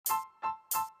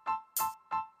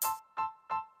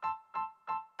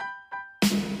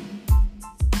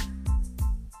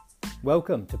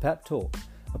Welcome to Pep Talk,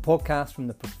 a podcast from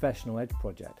the Professional Edge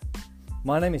Project.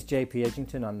 My name is JP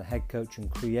Edgington. I'm the head coach and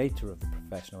creator of the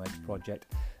Professional Edge Project.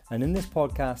 And in this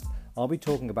podcast, I'll be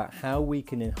talking about how we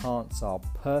can enhance our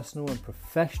personal and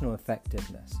professional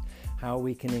effectiveness, how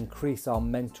we can increase our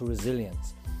mental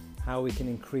resilience, how we can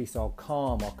increase our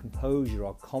calm, our composure,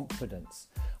 our confidence,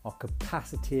 our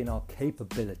capacity and our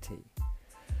capability,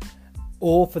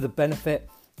 all for the benefit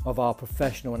of our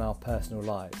professional and our personal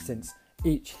lives, since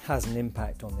each has an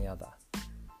impact on the other.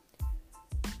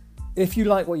 If you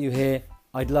like what you hear,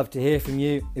 I'd love to hear from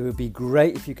you. It would be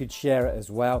great if you could share it as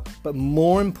well. But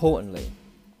more important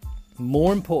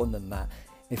than that,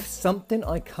 if something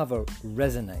I cover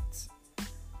resonates,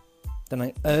 then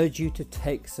I urge you to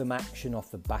take some action off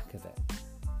the back of it.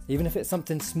 Even if it's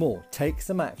something small, take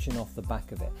some action off the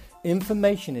back of it.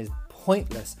 Information is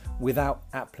pointless without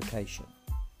application.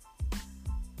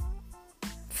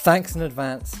 Thanks in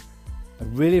advance. I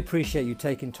really appreciate you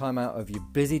taking time out of your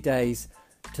busy days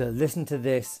to listen to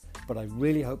this, but I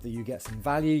really hope that you get some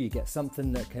value, you get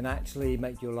something that can actually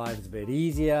make your lives a bit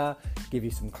easier, give you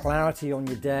some clarity on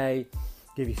your day,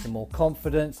 give you some more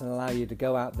confidence and allow you to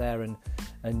go out there and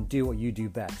do what you do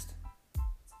best.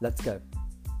 Let's go.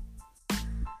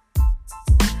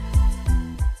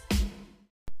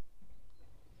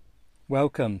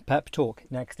 Welcome, Pep Talk,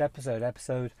 next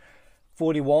episode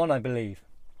 41, I believe.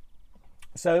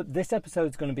 So this episode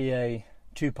is going to be a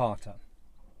two-parter,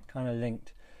 kind of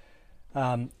linked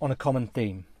on a common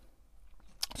theme.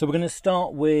 So we're going to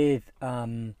start with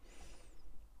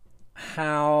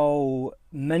how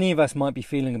many of us might be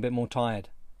feeling a bit more tired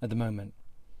at the moment,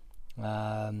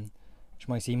 which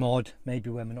might seem odd, maybe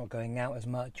when we're not going out as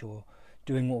much or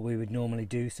doing what we would normally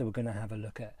do. So we're going to have a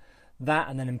look at that,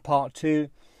 and then in part two,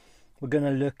 we're going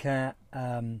to look at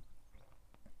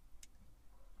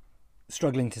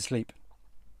struggling to sleep.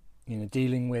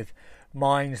 Dealing with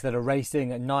minds that are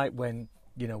racing at night when,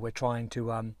 we're trying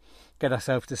to get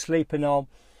ourselves to sleep. And I'll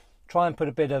try and put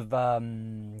a bit of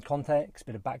context, a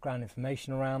bit of background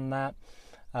information around that,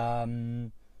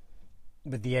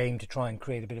 with the aim to try and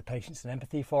create a bit of patience and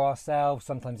empathy for ourselves.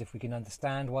 Sometimes if we can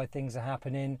understand why things are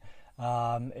happening,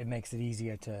 it makes it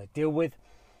easier to deal with.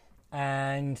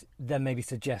 And then maybe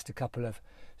suggest a couple of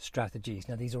strategies.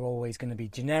 Now, these are always going to be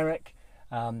generic,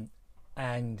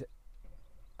 and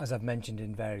as I've mentioned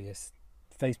in various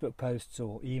Facebook posts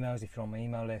or emails, if you're on my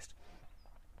email list,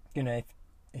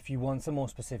 if you want some more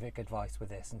specific advice with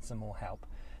this and some more help,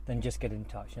 then just get in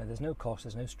touch. There's no cost,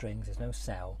 there's no strings, there's no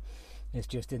sell. It's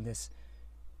just in this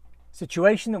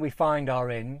situation that we find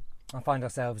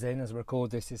ourselves in, as I record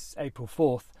this, is April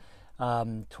 4th,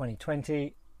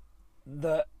 2020,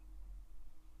 that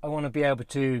I want to be able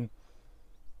to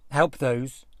help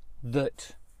those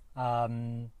that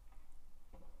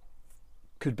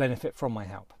could benefit from my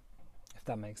help, if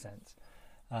that makes sense.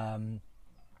 And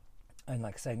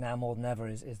like I say, now more than ever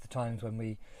is the times when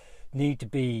we need to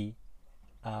be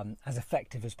as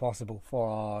effective as possible for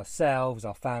ourselves,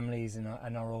 our families and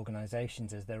our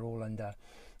organisations, as they're all under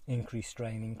increased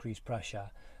strain, increased pressure,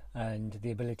 and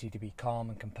the ability to be calm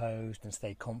and composed and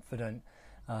stay confident,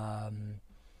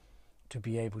 to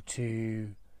be able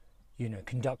to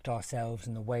conduct ourselves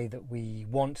in the way that we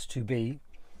want to be,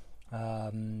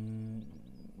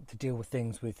 to deal with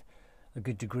things with a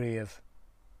good degree of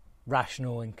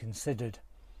rational and considered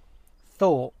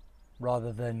thought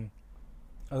rather than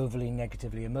overly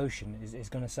negatively emotion is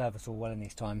going to serve us all well in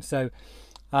these times. So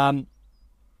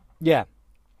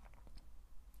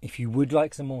if you would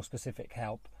like some more specific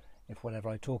help, if whatever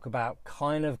I talk about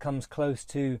kind of comes close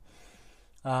to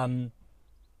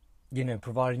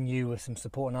providing you with some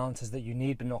support and answers that you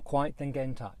need but not quite, then get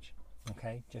in touch.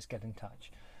 Okay, just get in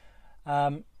touch.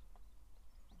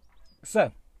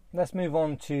 So let's move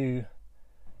on to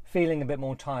feeling a bit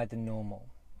more tired than normal.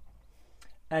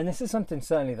 And this is something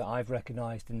certainly that I've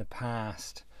recognised in the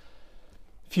past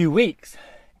few weeks,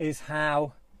 is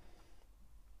how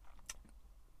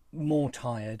more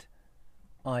tired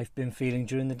I've been feeling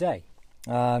during the day.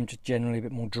 Just generally a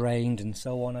bit more drained and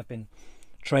so on. I've been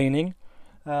training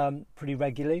pretty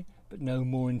regularly, but no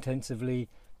more intensively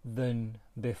than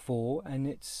before, and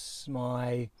it's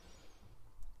my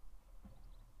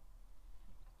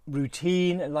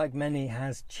routine, like many,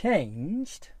 has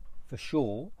changed for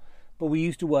sure, but we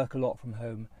used to work a lot from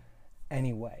home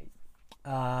anyway.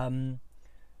 But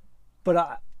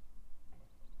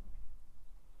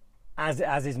as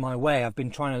is my way, I've been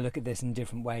trying to look at this in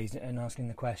different ways and asking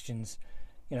the questions,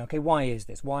 okay, why is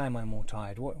this? Why am I more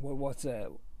tired? What's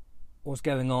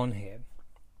going on here?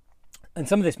 And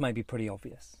some of this might be pretty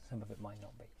obvious, some of it might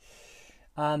not be.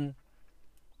 But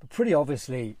pretty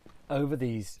obviously, over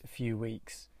these few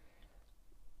weeks,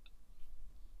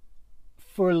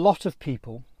 for a lot of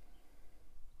people,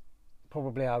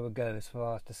 probably I would go as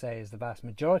far as to say as the vast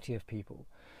majority of people,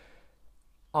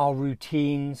 our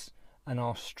routines and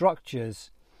our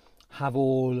structures have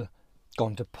all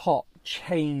gone to pot,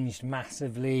 changed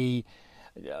massively,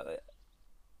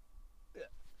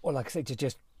 or like I say, to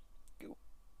just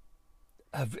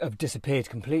have disappeared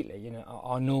completely. You know,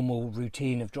 our normal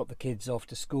routine of drop the kids off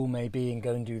to school maybe and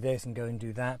go and do this and go and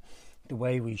do that, the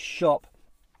way we shop,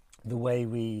 the way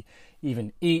we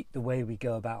even eat, the way we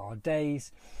go about our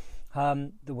days,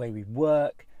 the way we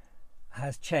work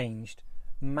has changed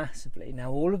massively. Now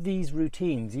all of these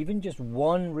routines, even just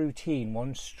one routine,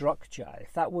 one structure,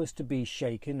 if that was to be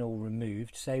shaken or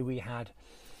removed, say we had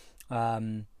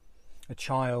a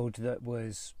child that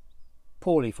was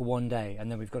poorly for one day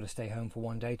and then we've got to stay home for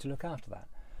one day to look after that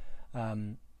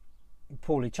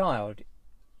poorly child,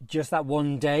 just that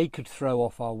one day could throw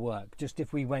off our work. Just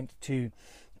if we went to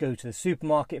go to the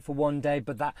supermarket for one day,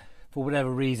 but that for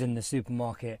whatever reason the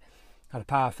supermarket had a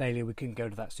power failure, we couldn't go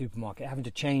to that supermarket, having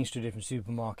to change to a different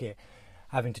supermarket,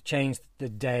 having to change the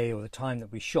day or the time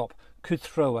that we shop could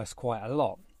throw us quite a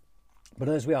lot. But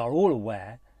as we are all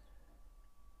aware,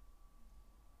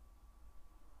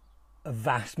 a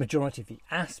vast majority of the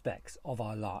aspects of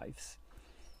our lives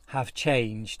have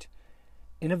changed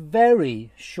in a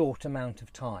very short amount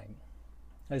of time.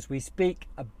 As we speak,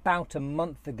 about a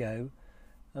month ago,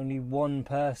 only one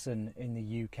person in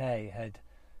the UK had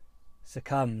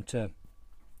succumbed to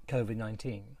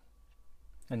COVID-19.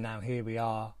 And now here we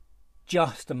are,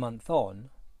 just a month on,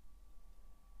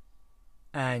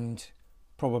 and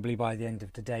probably by the end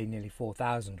of today, nearly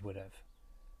 4,000 would have.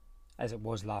 As it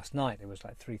was last night, it was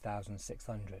like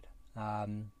 3,600.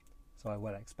 So I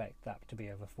will expect that to be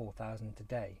over 4,000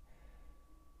 today.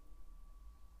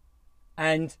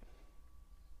 And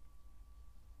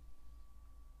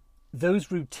those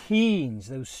routines,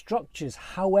 those structures,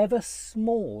 however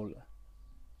small,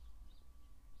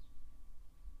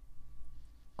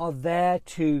 are there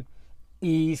to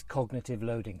ease cognitive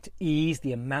loading, to ease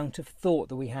the amount of thought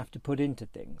that we have to put into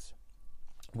things.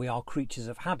 We are creatures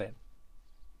of habit.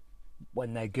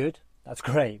 When they're good, that's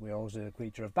great. We are also a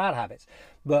creature of bad habits.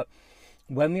 But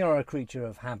when we are a creature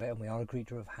of habit, and we are a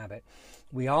creature of habit,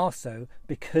 we are so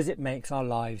because it makes our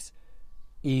lives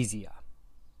easier.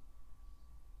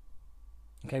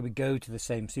 Okay, we go to the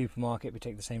same supermarket, we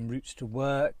take the same routes to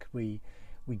work, we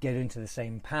get into the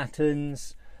same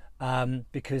patterns,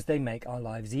 because they make our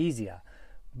lives easier.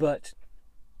 But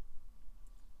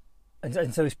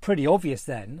and so it's pretty obvious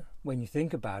then, when you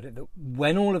think about it, that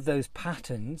when all of those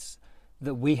patterns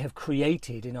that we have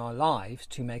created in our lives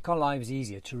to make our lives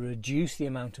easier, to reduce the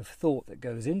amount of thought that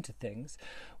goes into things,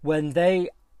 when they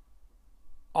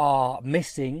are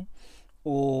missing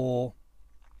or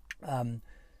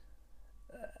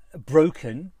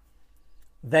broken,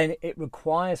 then it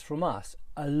requires from us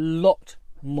a lot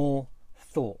more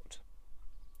thought.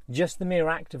 Just the mere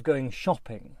act of going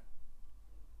shopping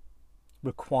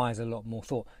requires a lot more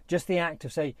thought. Just the act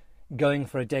of, say, going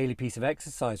for a daily piece of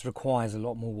exercise requires a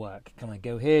lot more work. Can I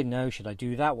go here? No. Should I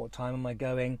do that? What time am I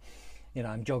going? You know,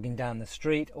 I'm jogging down the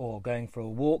street or going for a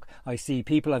walk. I see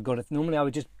people. I've got to.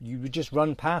 Normally, you would just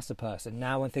run past a person.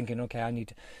 Now I'm thinking, okay, I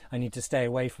need to stay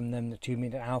away from them. The 2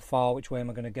 minutes. How far? Which way am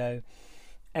I going to go?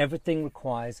 Everything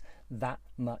requires that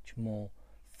much more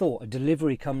thought. A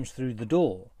delivery comes through the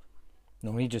door.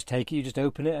 Normally, you just take it, you just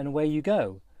open it, and away you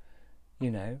go.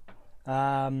 You know,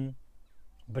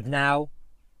 but now,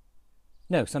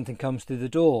 no, something comes through the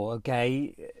door.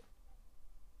 Okay.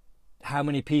 How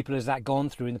many people has that gone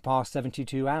through in the past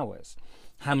 72 hours?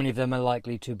 How many of them are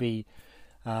likely to be,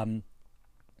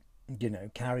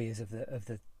 carriers of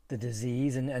the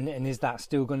disease? And is that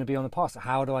still going to be on the parcel?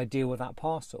 How do I deal with that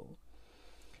parcel?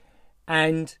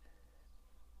 And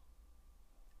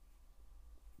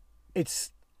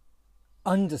it's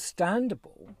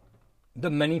understandable that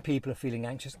many people are feeling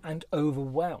anxious and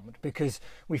overwhelmed, because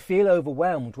we feel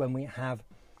overwhelmed when we have,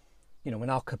 when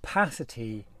our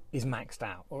capacity is maxed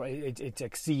out or it's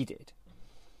exceeded,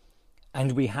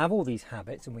 and we have all these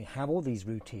habits and we have all these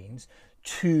routines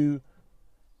to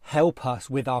help us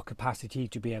with our capacity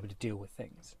to be able to deal with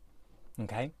things.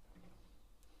 Okay,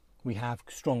 we have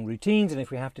strong routines, and if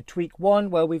we have to tweak one,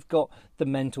 well, we've got the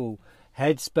mental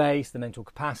headspace, the mental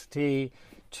capacity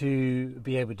to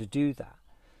be able to do that.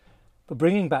 But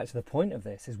bringing back to the point of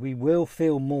this is we will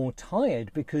feel more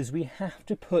tired because we have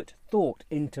to put thought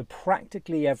into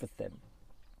practically everything.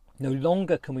 No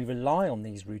longer can we rely on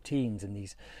these routines and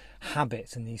these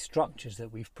habits and these structures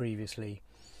that we've previously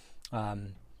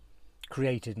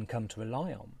created and come to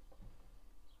rely on.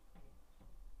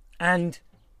 And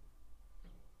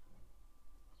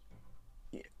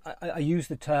I use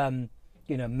the term,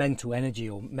 mental energy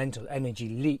or mental energy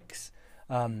leaks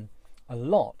a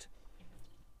lot,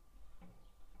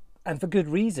 and for good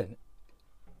reason.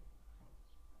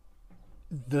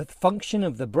 The function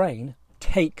of the brain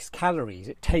takes calories,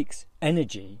 it takes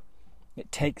energy, it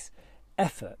takes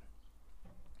effort.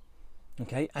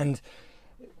 Okay, and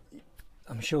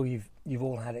I'm sure you've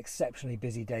all had exceptionally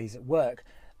busy days at work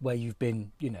where you've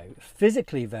been,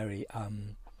 physically very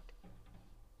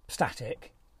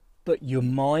static, but your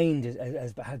mind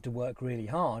has had to work really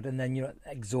hard, and then you're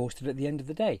exhausted at the end of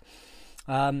the day.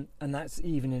 And that's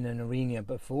even in an arena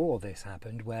before this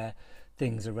happened where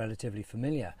things are relatively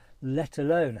familiar, let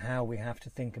alone how we have to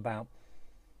think about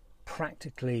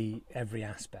practically every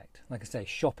aspect. Like I say,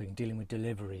 shopping, dealing with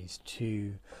deliveries,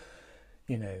 to,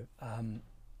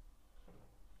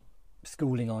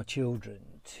 schooling our children,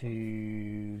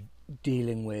 to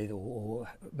dealing with or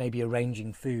maybe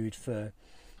arranging food for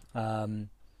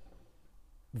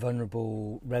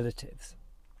vulnerable relatives.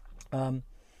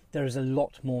 There is a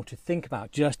lot more to think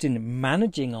about just in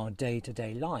managing our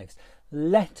day-to-day lives,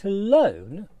 let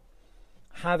alone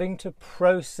having to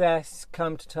process,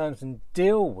 come to terms and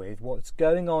deal with what's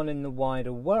going on in the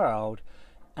wider world,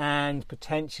 and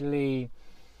potentially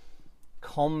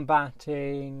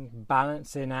combating,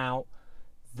 balancing out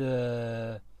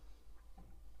the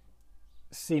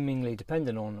seemingly,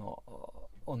 dependent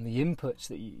on the inputs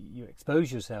that you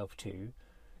expose yourself to,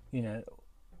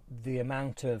 the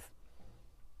amount of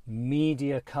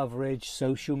media coverage,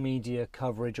 social media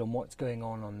coverage on what's going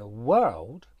on the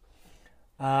world,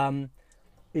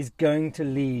 is going to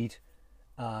lead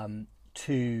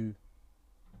to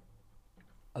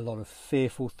a lot of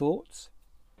fearful thoughts.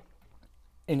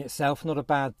 In itself, not a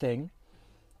bad thing,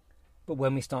 but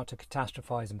when we start to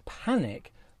catastrophize and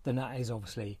panic, then that is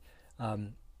obviously a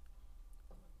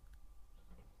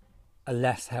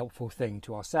less helpful thing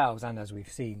to ourselves, and as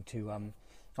we've seen, to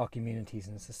our communities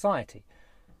and society.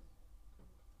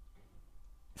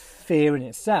 Fear in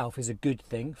itself is a good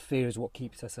thing. Fear is what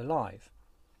keeps us alive.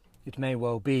 It may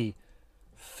well be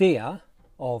fear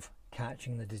of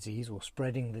catching the disease or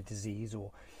spreading the disease,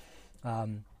 or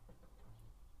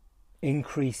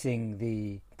increasing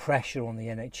the pressure on the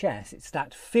NHS. It's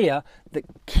that fear that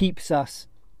keeps us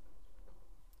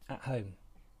at home,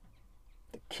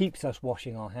 that keeps us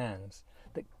washing our hands,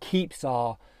 that keeps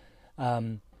our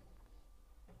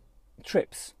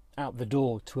trips out the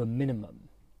door to a minimum.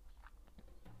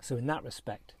 So in that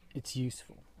respect, it's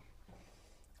useful.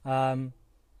 But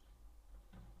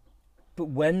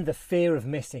when the fear of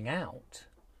missing out,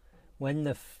 when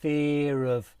the fear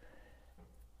of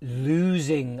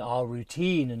losing our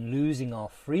routine and losing our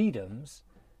freedoms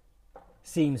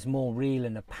seems more real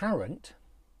and apparent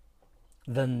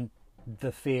than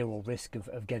the fear or risk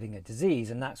of getting a disease,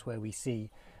 and that's where we see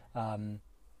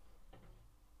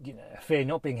fear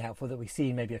not being helpful, that we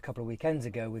see maybe a couple of weekends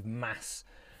ago with mass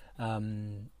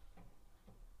kind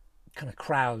of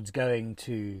crowds going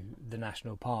to the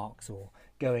national parks or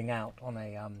going out on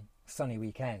a sunny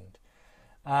weekend.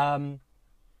 But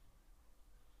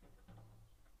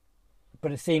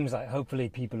it seems like hopefully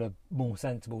people are more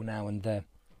sensible now, and they're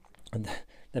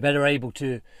better able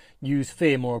to use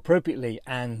fear more appropriately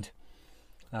and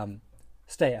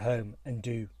stay at home and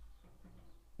do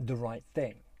the right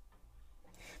thing.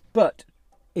 But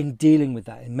in dealing with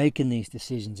that, in making these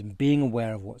decisions and being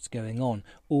aware of what's going on,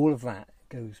 all of that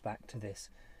goes back to this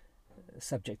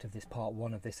subject of this part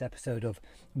one of this episode of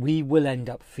we will end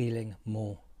up feeling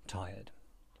more tired.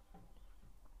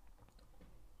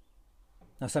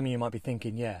 Now, some of you might be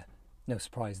thinking, yeah, no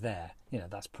surprise there.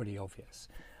 That's pretty obvious.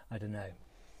 I don't know.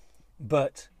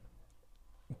 But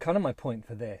kind of my point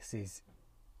for this is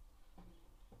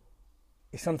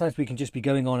sometimes we can just be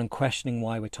going on and questioning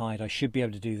why we're tired. I should be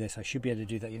able to do this. I should be able to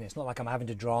do that. It's not like I'm having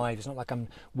to drive. It's not like I'm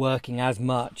working as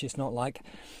much. It's not like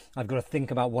I've got to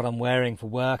think about what I'm wearing for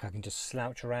work. I can just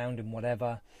slouch around in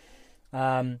whatever.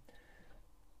 But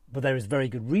there is very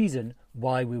good reason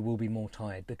why we will be more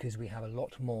tired, because we have a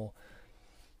lot more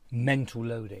mental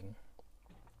loading.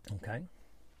 Okay.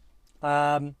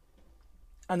 And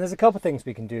there's a couple of things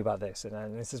we can do about this,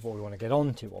 and this is what we want to get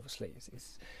on to, obviously.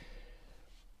 Is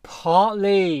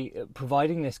partly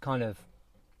providing this kind of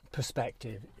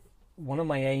perspective. One of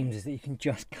my aims is that you can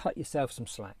just cut yourself some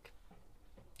slack.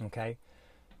 Okay?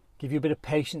 Give you a bit of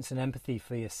patience and empathy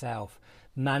for yourself.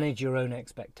 Manage your own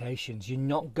expectations. You're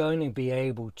not going to be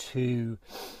able to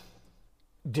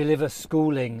deliver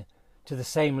schooling to the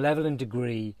same level and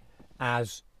degree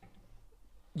as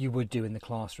you would do in the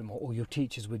classroom, or your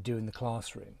teachers would do in the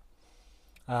classroom.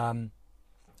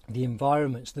 the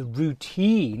environments, the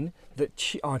routine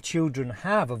that our children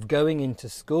have of going into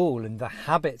school and the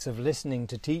habits of listening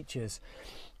to teachers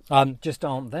just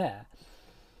aren't there.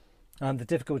 The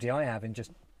difficulty I have in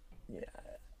just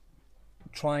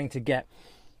trying to get,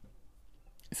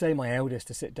 say, my eldest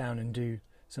to sit down and do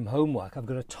some homework, I've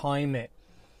got to time it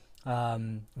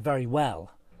very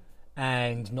well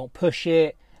and not push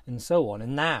it and so on.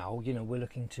 And now, we're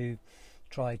looking to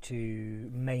try to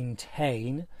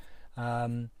maintain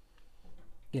her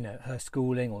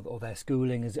schooling or their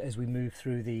schooling as we move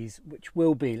through these, which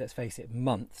will be, let's face it,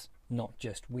 months, not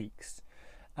just weeks,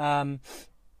 and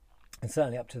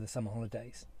certainly up to the summer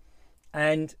holidays.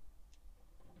 And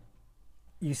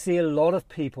you see a lot of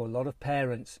people, a lot of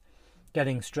parents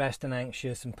getting stressed and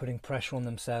anxious and putting pressure on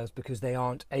themselves because they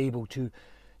aren't able to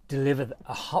deliver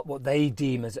what they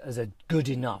deem as a good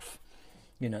enough,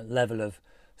 level of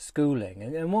schooling.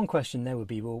 And one question there would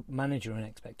be, well, manage your own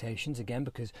expectations again,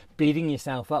 because beating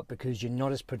yourself up because you're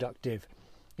not as productive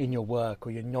in your work,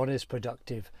 or you're not as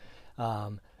productive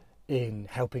in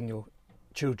helping your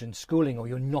children's schooling, or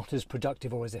you're not as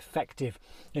productive or as effective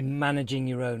in managing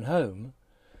your own home.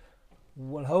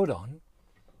 Well, hold on.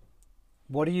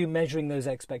 What are you measuring those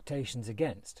expectations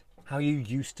against? How you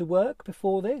used to work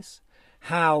before this?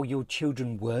 How your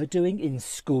children were doing in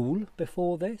school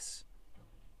before this?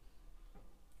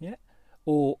 Yeah?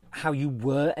 Or how you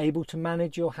were able to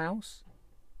manage your house?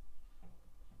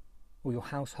 Or your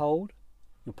household?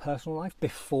 Your personal life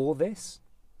before this?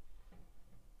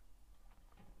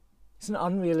 It's an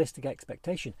unrealistic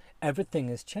expectation. Everything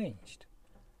has changed.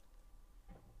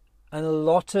 And a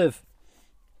lot of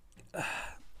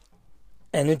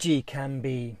energy can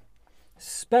be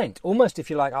spent, almost, if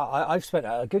you like. I've spent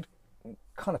a good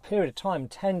kind of period of time,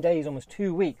 10 days, almost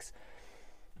 2 weeks,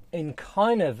 in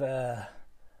kind of I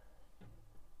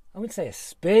wouldn't say a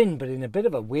spin, but in a bit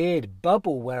of a weird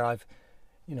bubble where I've,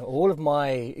 all of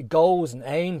my goals and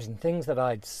aims and things that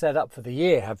I'd set up for the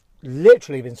year have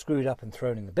literally been screwed up and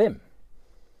thrown in the bin.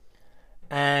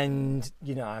 And,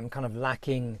 I'm kind of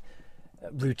lacking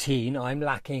routine. I'm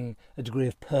lacking a degree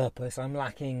of purpose. I'm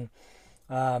lacking,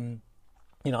 I'm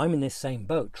in this same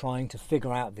boat trying to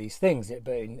figure out these things.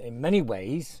 But in many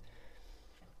ways,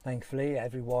 thankfully,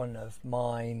 every one of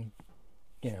mine,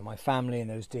 my family and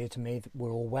those dear to me,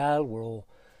 we're all well, we're all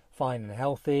fine and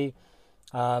healthy.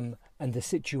 And the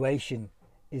situation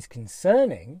is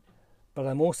concerning, but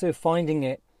I'm also finding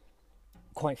it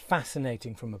quite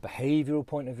fascinating from a behavioural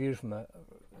point of view, from a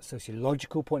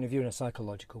sociological point of view, and a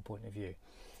psychological point of view.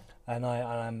 And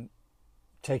I'm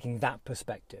taking that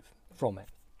perspective from it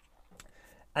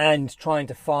and trying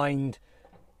to find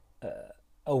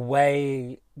a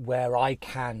way where I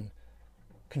can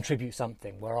contribute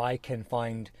something, where I can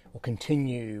find or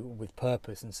continue with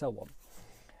purpose and so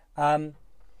on.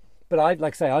 But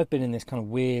I've been in this kind of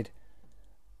weird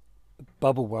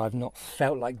bubble where I've not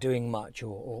felt like doing much,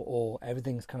 or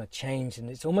everything's kind of changed, and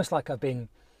it's almost like I've been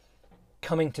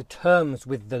coming to terms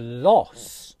with the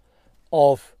loss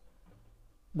of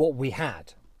what we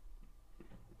had.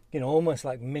 Almost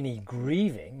like mini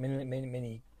grieving,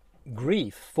 mini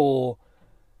grief for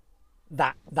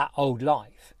that old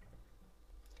life.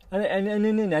 And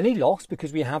in any loss,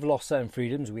 because we have lost certain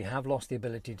freedoms, we have lost the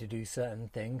ability to do certain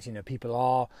things. People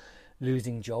are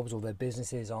losing jobs, or their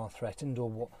businesses are threatened, or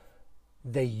what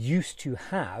they used to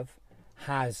have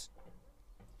has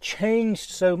changed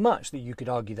so much that you could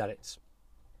argue that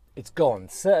it's gone,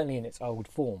 certainly in its old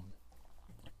form.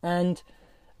 And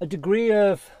a degree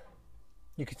of,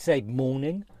 you could say,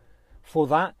 mourning for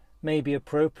that may be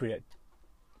appropriate,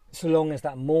 so long as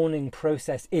that mourning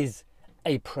process is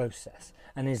a process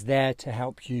and is there to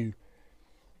help you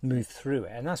move through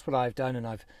it. And that's what I've done, and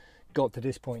I've got to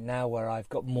this point now where I've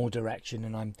got more direction,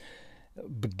 and I'm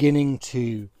beginning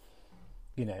to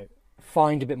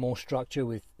find a bit more structure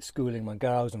with schooling my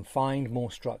girls, and find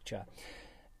more structure.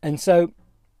 And so,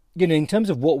 in terms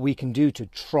of what we can do to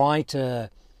try to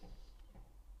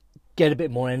get a bit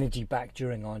more energy back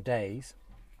during our days,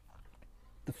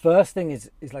 the first thing is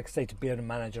like I say, to be able to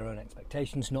manage our own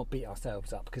expectations, not beat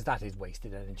ourselves up, because that is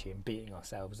wasted energy, and beating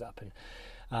ourselves up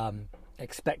and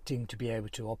expecting to be able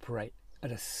to operate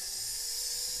at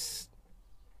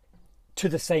to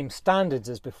the same standards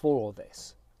as before all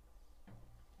this.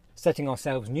 Setting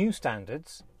ourselves new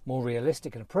standards, more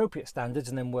realistic and appropriate standards,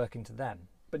 and then working to them,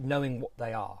 but knowing what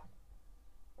they are.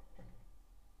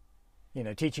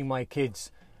 Teaching my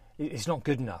kids it's not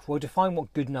good enough. Well, define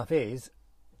what good enough is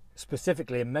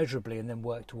specifically and measurably, and then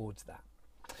work towards that.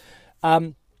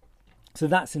 So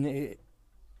that's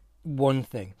one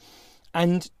thing.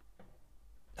 And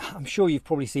I'm sure you've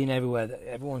probably seen everywhere that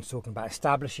everyone's talking about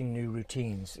establishing new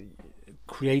routines,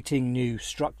 creating new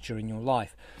structure in your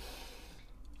life.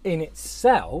 In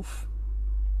itself,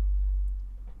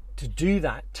 to do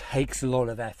that takes a lot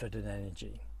of effort and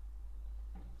energy.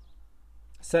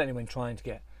 Certainly when trying to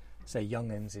get, say,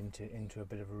 young'uns into a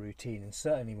bit of a routine, and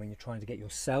certainly when you're trying to get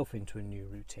yourself into a new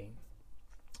routine.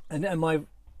 And my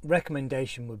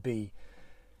recommendation would be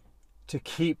to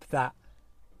keep that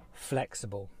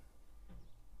flexible.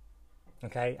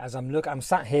 Okay, as I'm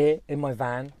sat here in my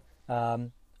van,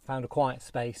 found a quiet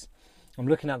space. I'm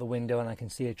looking out the window and I can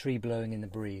see a tree blowing in the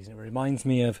breeze. It reminds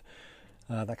me of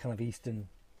that kind of Eastern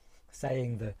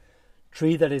saying, the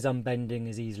tree that is unbending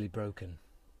is easily broken.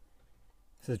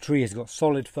 So the tree has got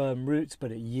solid, firm roots,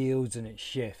 but it yields and it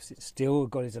shifts. It's still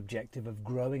got its objective of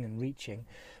growing and reaching,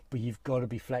 but you've got to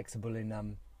be flexible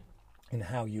in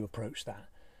how you approach that.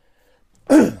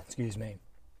 Excuse me.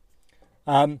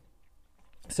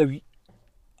 So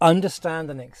understand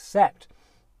and accept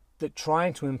that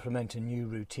trying to implement a new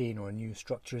routine or a new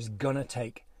structure is going to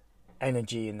take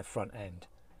energy in the front end.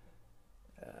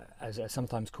 As I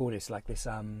sometimes call it, it's like this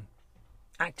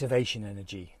activation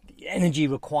energy. The energy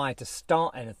required to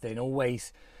start anything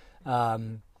always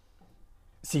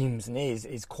seems and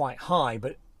is quite high,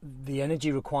 but the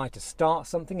energy required to start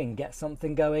something and get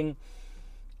something going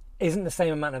isn't the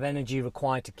same amount of energy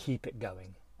required to keep it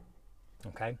going.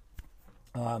 Okay?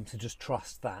 So just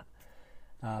trust that.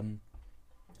 And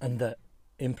that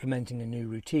implementing a new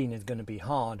routine is going to be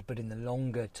hard, but in the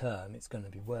longer term it's going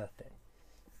to be worth it.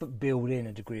 But build in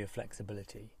a degree of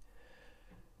flexibility.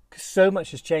 Because so much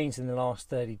has changed in the last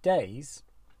 30 days,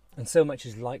 and so much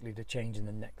is likely to change in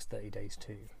the next 30 days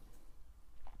too.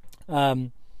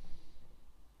 So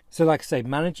like I say,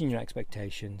 managing your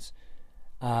expectations,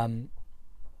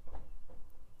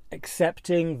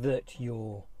 accepting that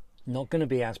you're not going to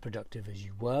be as productive as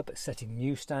you were, but setting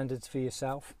new standards for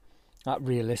yourself,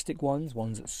 realistic ones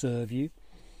that serve you,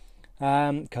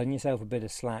 cutting yourself a bit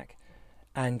of slack,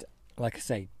 and like I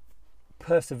say,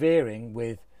 persevering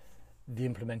with the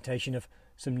implementation of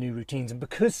some new routines. And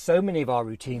because so many of our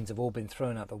routines have all been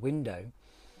thrown out the window,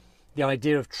 the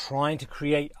idea of trying to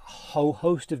create a whole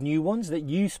host of new ones that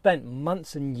you spent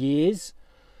months and years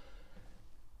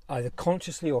either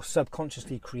consciously or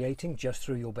subconsciously creating just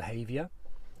through your behaviour,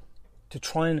 to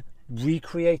try and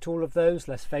recreate all of those,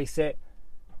 let's face it,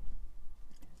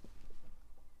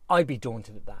 I'd be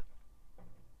daunted at that.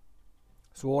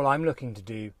 So all I'm looking to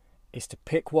do is to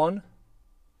pick one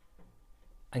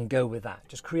and go with that.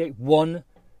 Just create one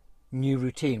new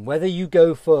routine. Whether you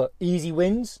go for easy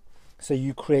wins, so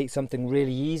you create something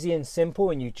really easy and simple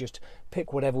and you just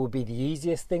pick whatever would be the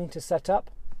easiest thing to set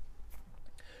up.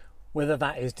 Whether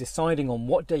that is deciding on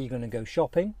what day you're going to go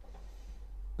shopping,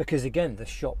 because again, the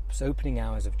shop's opening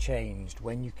hours have changed.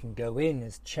 When you can go in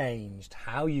has changed.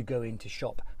 How you go into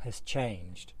shop has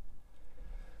changed.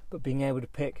 But being able to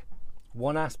pick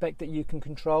one aspect that you can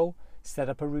control, set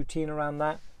up a routine around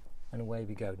that, and away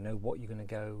we go. Know what you're going to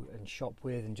go and shop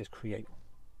with, and just create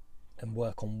and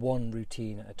work on one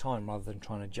routine at a time rather than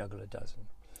trying to juggle a dozen.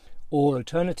 Or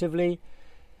alternatively,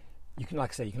 you can,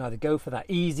 like I say, you can either go for that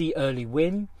easy early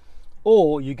win,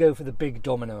 or you go for the big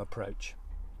domino approach,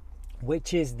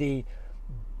 which is the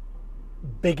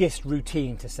biggest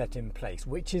routine to set in place,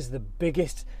 which is the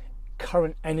biggest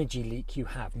current energy leak you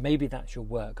have. Maybe that's your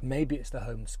work, maybe it's the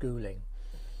homeschooling,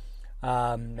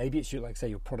 maybe it's your, like say,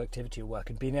 your productivity at work,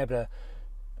 and being able to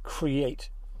create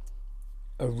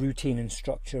a routine and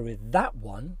structure with that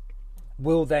one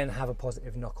will then have a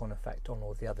positive knock-on effect on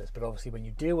all the others. But obviously when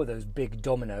you deal with those big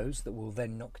dominoes that will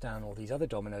then knock down all these other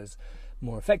dominoes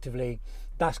more effectively,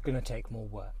 that's going to take more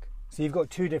work. So you've got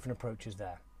two different approaches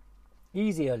there.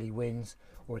 Easy early wins,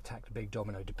 or attack the big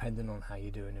domino, depending on how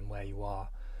you're doing and where you are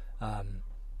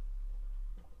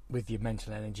with your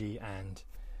mental energy and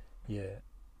your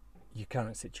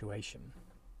current situation.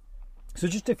 So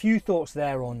just a few thoughts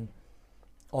there on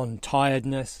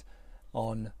tiredness,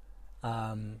 on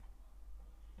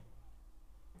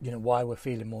why we're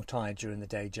feeling more tired during the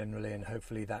day generally, and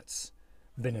hopefully that's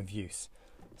been of use.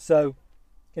 So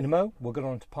in a mo, we'll go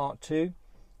on to part 2,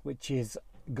 which is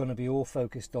going to be all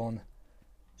focused on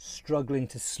struggling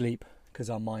to sleep because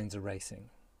our minds are racing.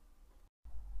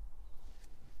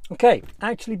 Okay,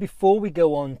 actually before we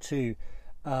go on to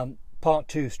part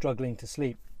 2, struggling to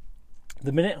sleep,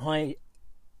 the minute I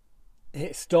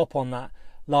hit stop on that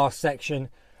last section,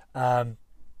 I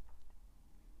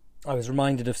was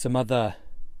reminded of some other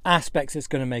aspects that's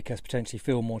going to make us potentially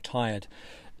feel more tired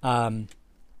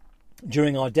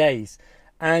during our days,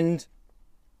 and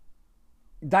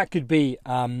that could be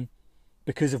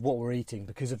because of what we're eating,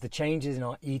 because of the changes in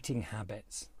our eating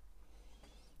habits.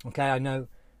 Okay, I know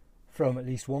from at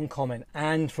least one comment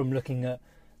and from looking at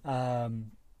our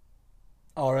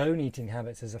own eating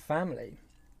habits as a family,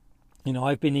 you know,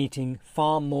 I've been eating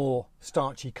far more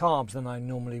starchy carbs than I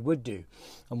normally would do.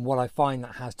 And what I find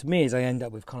that has to me is I end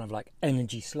up with kind of like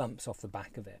energy slumps off the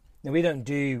back of it. Now, we don't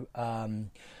do kind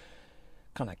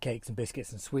of cakes and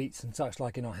biscuits and sweets and such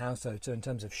like in our household. So in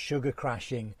terms of sugar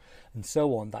crashing and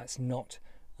so on, that's not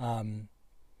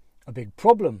a big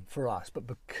problem for us. But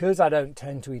because I don't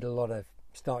tend to eat a lot of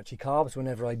starchy carbs,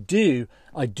 whenever I do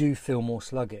feel more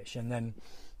sluggish. And then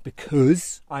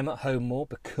because I'm at home more,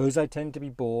 because I tend to be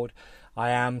bored, I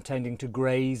am tending to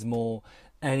graze more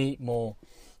and eat more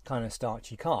kind of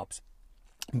starchy carbs,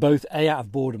 both A, out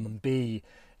of boredom, and B,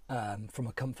 from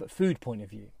a comfort food point of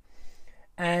view.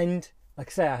 And like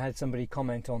I say, I had somebody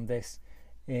comment on this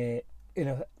in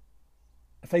a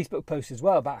Facebook post as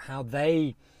well about how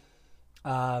they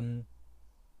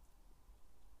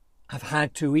have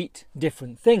had to eat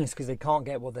different things because they can't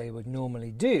get what they would normally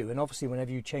do. And obviously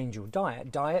whenever you change your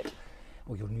diet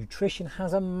or your nutrition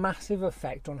has a massive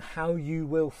effect on how you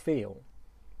will feel.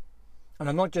 And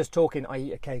I'm not just talking I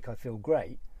eat a cake, I feel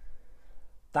great.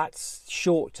 That's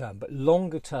short term, but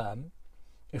longer term,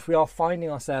 if we are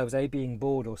finding ourselves being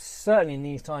bored, or certainly in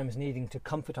these times needing to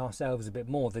comfort ourselves a bit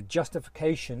more, the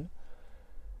justification,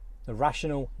 the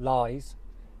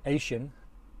rationalization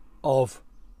of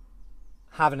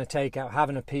having a takeout,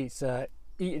 having a pizza,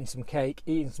 eating some cake,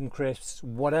 eating some crisps,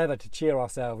 whatever to cheer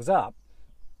ourselves up,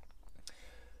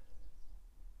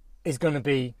 is going to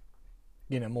be,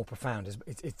 you know, more profound.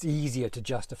 It's easier to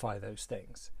justify those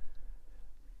things.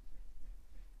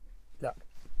 Look,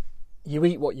 you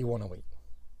eat what you want to eat,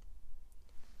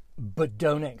 but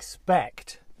don't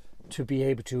expect to be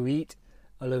able to eat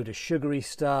a load of sugary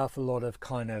stuff, a lot of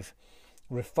kind of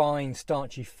refined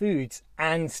starchy foods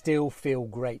and still feel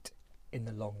great in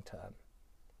the long term.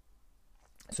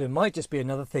 So it might just be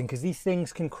another thing, because these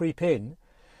things can creep in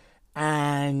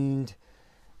and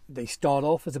they start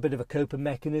off as a bit of a coping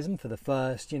mechanism for the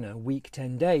first, week,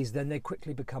 10 days, then they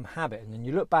quickly become habit. And then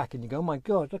you look back and you go, oh my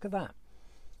God, look at that.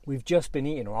 We've just been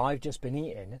eating, or I've just been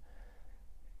eating,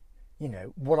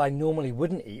 what I normally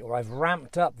wouldn't eat, or I've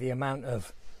ramped up the amount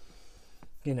of,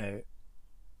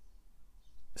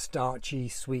 starchy,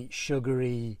 sweet,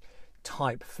 sugary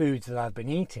type foods that I've been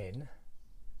eating.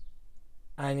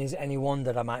 And is any one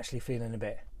that I'm actually feeling a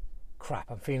bit crap?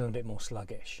 I'm feeling a bit more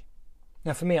sluggish.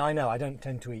 Now for me, I know I don't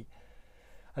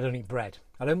eat bread.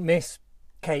 I don't miss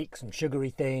cakes and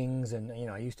sugary things. And,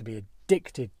 I used to be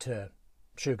addicted to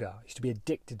sugar. I used to be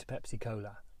addicted to Pepsi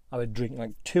Cola. I would drink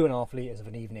like 2.5 litres of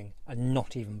an evening and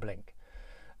not even blink.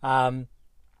 And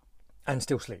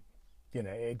still sleep.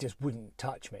 It just wouldn't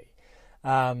touch me.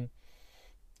 I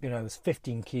was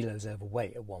 15 kilos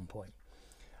overweight at one point.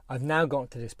 I've now got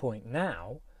to this point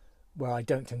now where I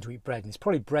don't tend to eat bread, and it's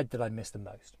probably bread that I miss the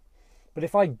most. But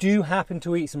if I do happen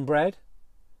to eat some bread,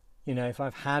 if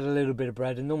I've had a little bit of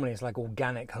bread, and normally it's like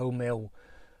organic wholemeal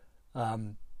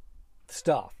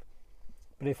stuff,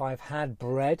 but if I've had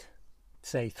bread,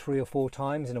 say 3 or 4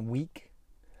 times in a week,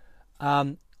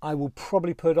 I will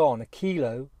probably put on 1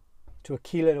 kilo to 1.5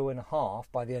 kilos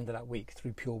by the end of that week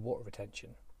through pure water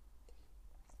retention.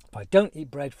 If I don't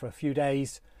eat bread for a few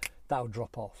days, that'll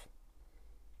drop off.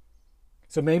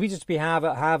 So maybe just have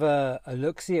a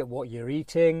look-see at what you're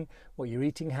eating, what your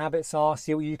eating habits are,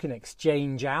 see what you can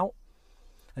exchange out,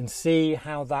 and see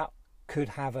how that could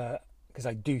have because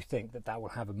I do think that will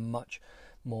have a much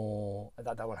more,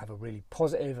 that will have a really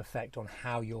positive effect on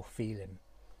how you're feeling,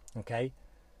 okay?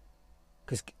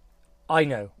 Because I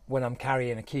know when I'm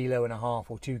carrying 1.5 kilos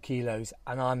or 2 kilos,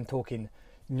 and I'm talking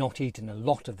not eating a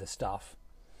lot of the stuff,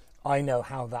 I know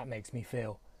how that makes me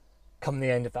feel come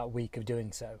the end of that week of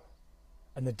doing so,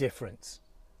 and the difference.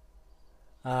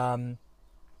 But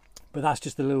that's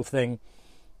just a little thing.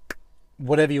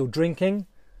 Whatever you're drinking,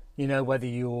 whether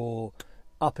you're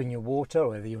up in your water or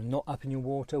whether you're not up in your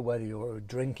water, whether you're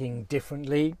drinking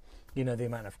differently, the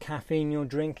amount of caffeine you're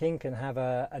drinking can have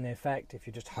an effect. If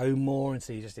you're just home more and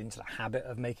so you're just into the habit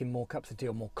of making more cups of tea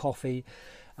or more coffee,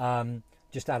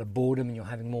 just out of boredom, and you're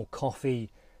having more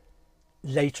coffee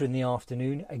later in the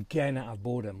afternoon, again out of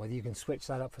boredom, whether you can switch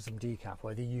that up for some decaf,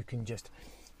 whether you can just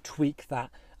tweak that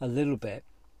a little bit.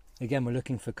 Again, we're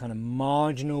looking for kind of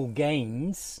marginal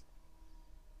gains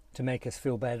to make us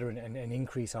feel better and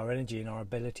increase our energy and our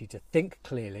ability to think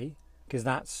clearly, because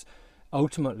that's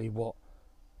ultimately what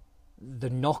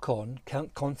the knock-on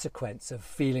consequence of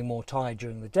feeling more tired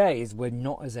during the day is. We're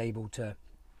not as able to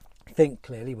think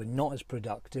clearly, we're not as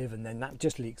productive, and then that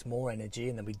just leaks more energy,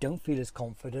 and then we don't feel as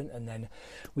confident, and then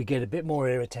we get a bit more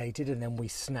irritated, and then we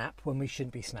snap when we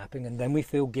shouldn't be snapping, and then we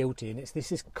feel guilty, and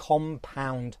this is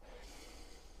compound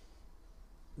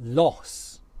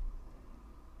loss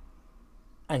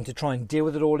and to try and deal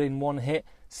with it all in one hit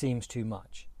seems too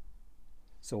much.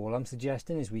 So all I'm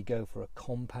suggesting is we go for a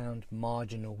compound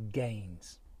marginal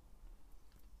gains.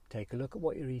 Take a look at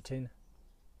what you're eating,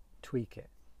 tweak it.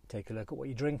 Take a look at what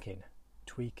you're drinking,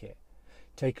 tweak it.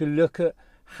 Take a look at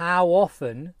how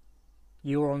often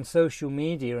you're on social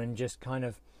media and just kind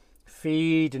of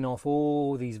feeding off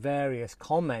all these various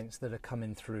comments that are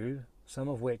coming through, some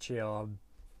of which are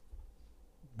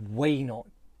way not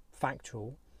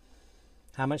factual.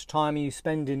 How much time are you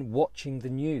spending watching the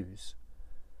news?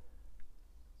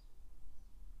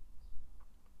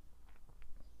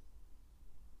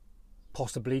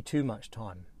 Possibly too much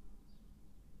time.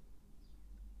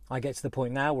 I get to the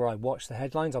point now where I watch the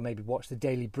headlines, I'll maybe watch the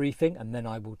daily briefing, and then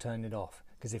I will turn it off.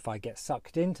 Because if I get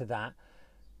sucked into that,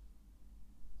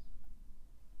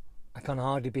 I can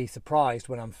hardly be surprised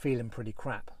when I'm feeling pretty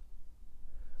crap.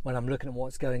 When I'm looking at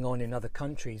what's going on in other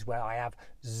countries where I have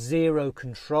zero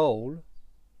control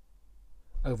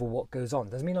over what goes on.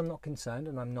 Doesn't mean I'm not concerned,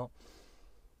 and I'm not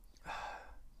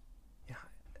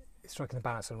striking the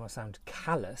balance. I don't want to sound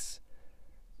callous,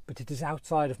 but it is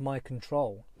outside of my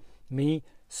control. Me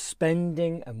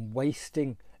spending and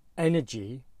wasting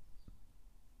energy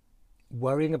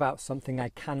worrying about something I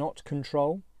cannot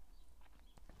control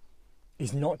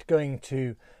is not going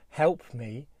to help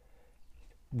me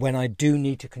when I do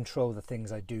need to control the things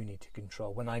I do need to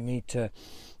control, when I need to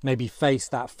maybe face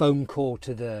that phone call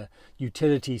to the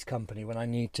utilities company, when I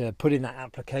need to put in that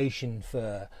application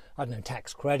for, I don't know,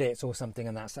 tax credits or something,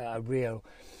 and that's a real,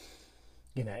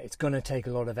 it's going to take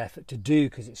a lot of effort to do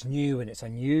because it's new and it's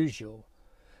unusual.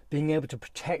 Being able to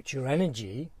protect your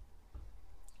energy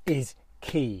is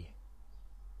key.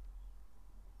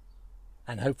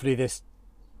 And hopefully this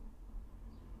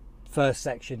first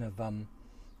section of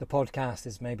the podcast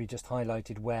is maybe just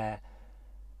highlighted where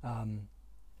and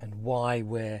why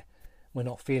we're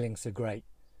not feeling so great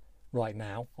right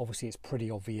now. Obviously it's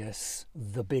pretty obvious,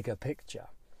 the bigger picture,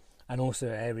 and also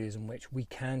areas in which we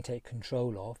can take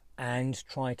control of and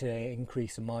try to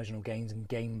increase the marginal gains and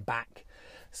gain back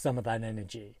some of that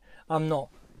energy. I'm not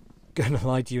going to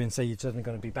lie to you and say you're suddenly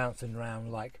going to be bouncing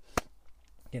around like,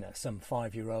 some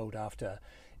 5-year-old after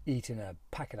eating a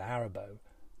packet of Haribo.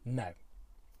 No.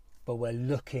 But we're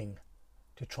looking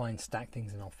to try and stack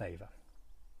things in our favour.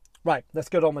 Right, let's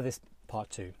get on with this part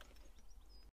 2.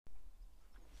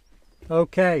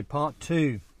 Okay, part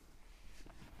 2.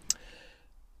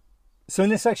 So in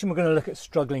this section we're going to look at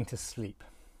struggling to sleep.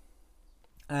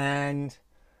 And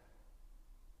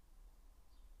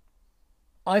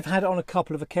I've had it on a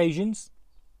couple of occasions.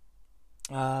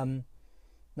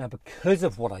 Now, because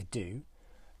of what I do,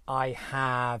 I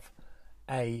have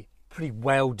a pretty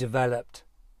well-developed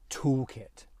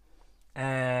toolkit.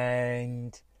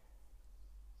 And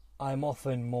I'm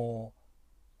often more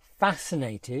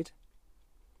fascinated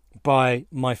by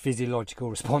my physiological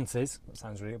responses, that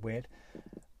sounds really weird,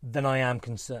 than I am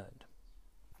concerned.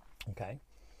 Okay.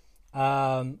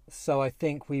 So I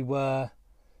think we were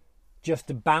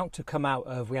just about to come out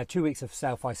of, we had 2 weeks of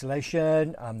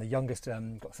self-isolation. The youngest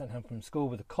got sent home from school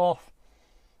with a cough.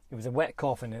 It was a wet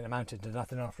cough and it amounted to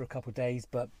nothing after a couple of days,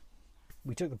 but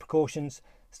we took the precautions,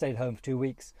 stayed home for 2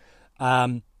 weeks.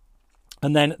 And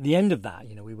then at the end of that,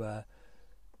 we were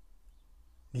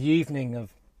the evening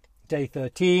of day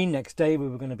 13, next day we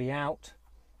were going to be out,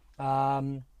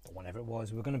 or whenever it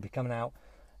was, we were going to be coming out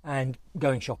and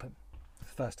going shopping for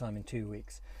the first time in 2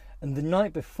 weeks. And the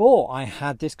night before, I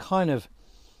had this kind of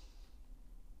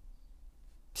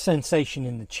sensation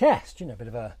in the chest, a bit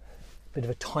of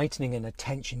a tightening and a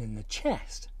tension in the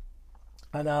chest.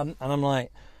 And I'm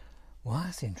like, well,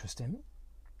 that's interesting.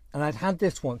 And I'd had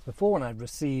this once before, and I'd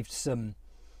received some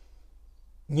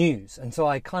news, and so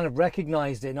I kind of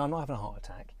recognised it. And I'm not having a heart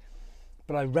attack,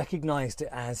 but I recognised it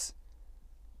as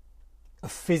a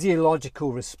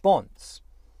physiological response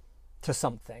to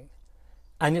something.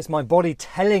 And it's my body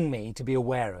telling me to be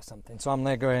aware of something. So I'm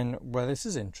there going, well, this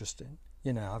is interesting.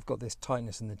 I've got this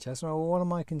tightness in the chest. Well, what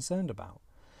am I concerned about?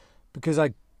 Because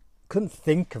I couldn't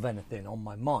think of anything on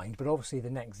my mind. But obviously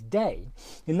the next day,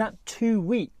 in that 2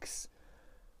 weeks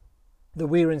that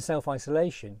we were in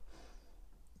self-isolation,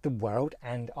 the world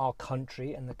and our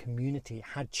country and the community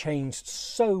had changed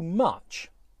so much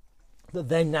that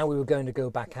then now we were going to go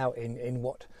back out in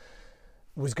what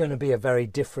was going to be a very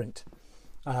different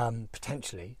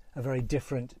potentially a very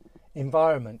different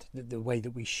environment. The way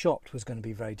that we shopped was going to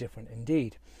be very different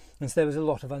indeed. And so there was a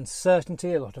lot of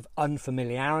uncertainty, a lot of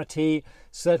unfamiliarity.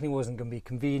 Certainly wasn't going to be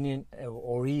convenient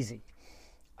or easy.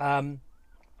 And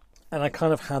I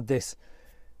kind of had this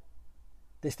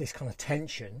kind of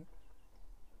tension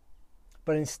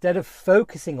But instead of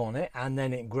focusing on it and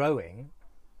then it growing,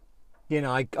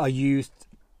 I used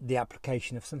the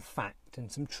application of some fact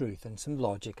and some truth and some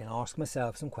logic and ask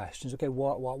myself some questions. Okay,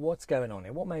 what's going on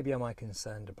here? What maybe am I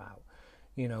concerned about?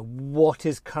 What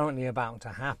is currently about to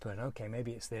happen? Okay,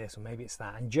 maybe it's this or maybe it's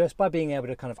that. And just by being able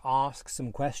to kind of ask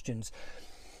some questions,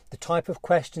 the type of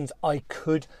questions I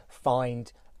could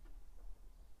find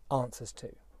answers to.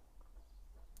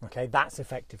 Okay, that's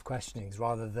effective questioning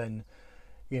rather than,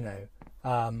 I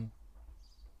don't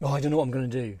know what I'm going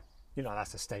to do.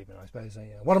 That's a statement, I suppose.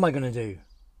 What am I going to do?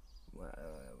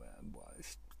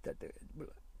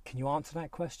 Can you answer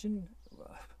that question?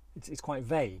 It's quite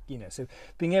vague, So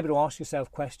being able to ask yourself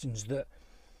questions that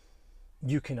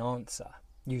you can answer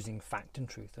using fact and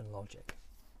truth and logic.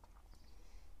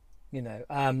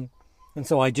 And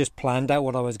so I just planned out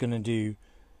what I was going to do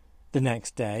the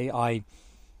next day. I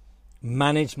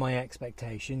managed my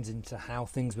expectations into how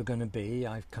things were going to be.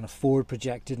 I kind of forward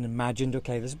projected and imagined,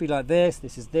 okay, this will be like this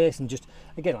is this, and just,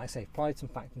 again, like I say, applied some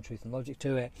fact and truth and logic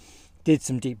to it, did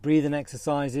some deep breathing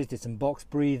exercises, did some box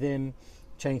breathing,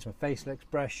 changed my facial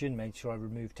expression, made sure I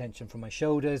removed tension from my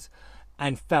shoulders,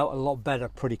 and felt a lot better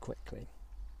pretty quickly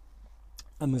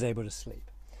and was able to sleep.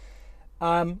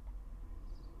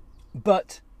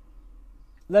 But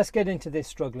let's get into this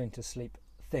struggling to sleep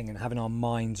thing and having our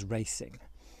minds racing.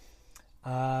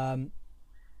 And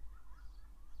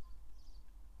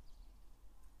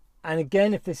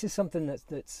again, if this is something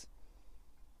that's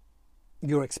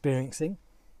you're experiencing,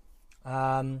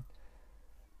 and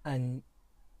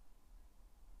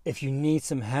if you need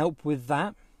some help with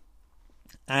that,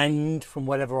 and from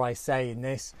whatever I say in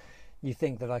this, you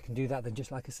think that I can do that, then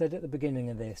just like I said at the beginning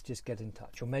of this, just get in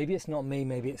touch. Or maybe it's not me,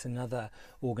 maybe it's another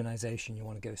organisation you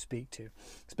want to go speak to.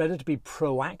 It's better to be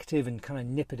proactive and kind of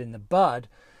nip it in the bud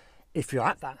if you're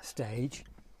at that stage.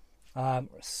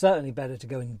 Certainly better to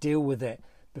go and deal with it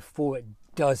before it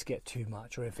does get too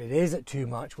much. Or if it is at too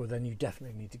much, well, then you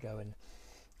definitely need to go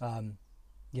and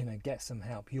get some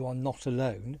help. You are not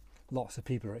alone. Lots of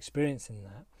people are experiencing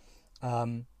that.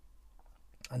 And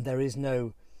there is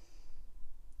no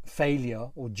failure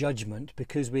or judgment,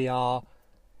 because we are,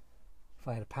 if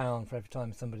I had £1 for every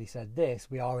time somebody said this,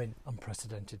 we are in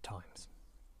unprecedented times.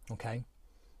 Okay?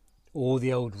 All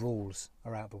the old rules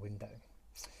are out the window.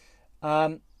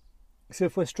 So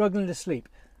if we're struggling to sleep,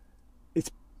 it's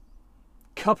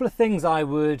a couple of things I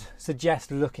would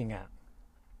suggest looking at.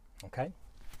 Okay?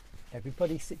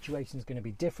 Everybody's situation is going to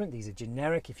be different. These are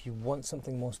generic. If you want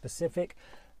something more specific,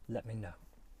 let me know.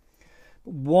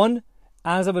 One,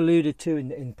 as I've alluded to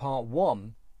in part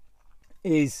one,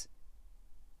 is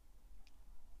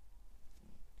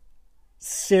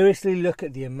seriously look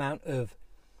at the amount of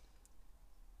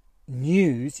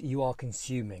news you are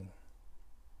consuming.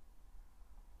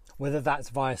 Whether that's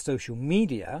via social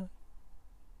media.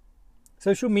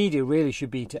 Social media really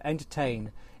should be to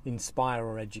entertain, inspire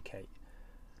or educate.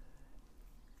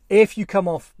 If you come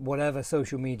off whatever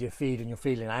social media feed and you're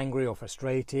feeling angry or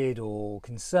frustrated or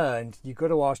concerned, you've got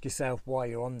to ask yourself why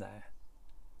you're on there.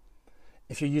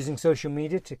 If you're using social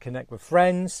media to connect with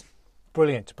friends,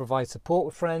 brilliant. To provide support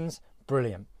with friends,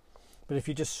 brilliant. But if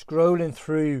you're just scrolling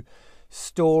through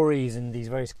stories and these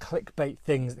various clickbait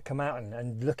things that come out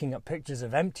and looking at pictures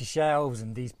of empty shelves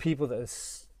and these people that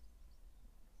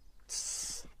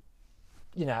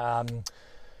are,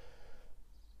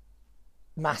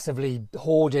 massively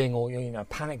hoarding or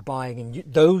panic buying, and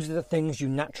those are the things you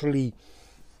naturally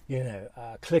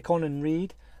click on and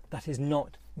read, that is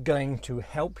not going to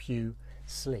help you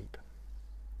sleep.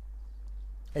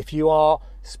 If you are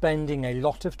spending a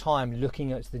lot of time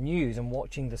looking at the news and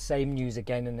watching the same news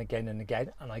again and again and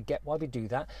again, and I get why we do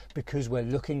that, because we're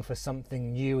looking for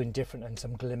something new and different and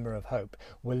some glimmer of hope.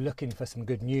 We're looking for some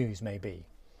good news maybe.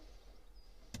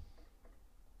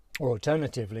 Or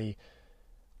alternatively,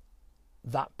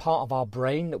 that part of our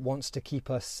brain that wants to keep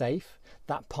us safe,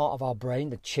 that part of our brain,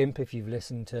 the chimp, if you've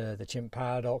listened to the chimp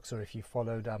paradox or if you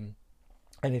followed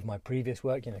any of my previous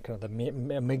work, kind of the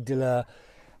amygdala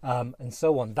and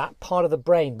so on, that part of the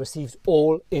brain receives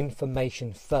all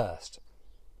information first.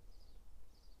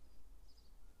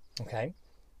 Okay?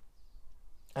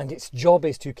 And its job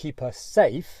is to keep us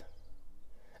safe.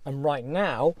 And right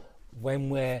now,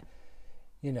 when we're,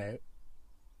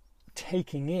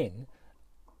 taking in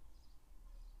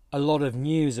a lot of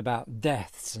news about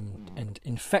deaths and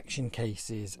infection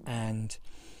cases and,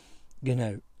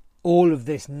 all of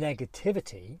this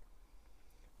negativity,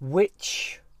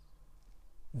 which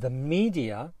the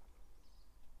media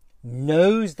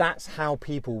knows that's how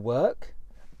people work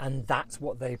and that's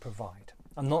what they provide.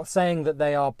 I'm not saying that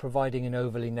they are providing an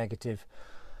overly negative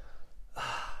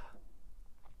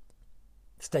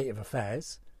state of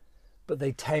affairs, but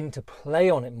they tend to play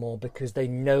on it more because they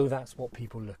know that's what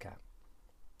people look at.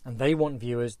 And they want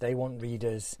viewers, they want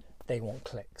readers, they want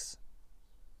clicks,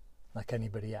 like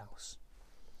anybody else.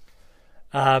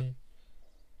 And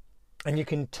you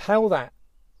can tell that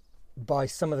by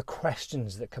some of the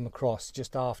questions that come across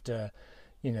just after,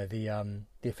 the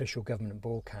official government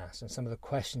broadcast, and some of the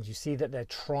questions you see that they're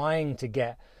trying to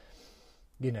get,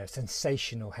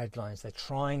 sensational headlines. They're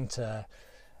trying to,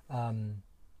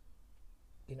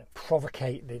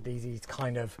 provocate these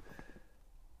kind of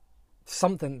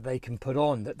something they can put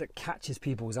on that catches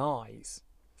people's eyes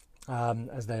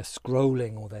as they're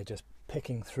scrolling or they're just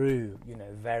picking through,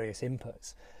 various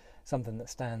inputs, something that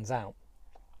stands out.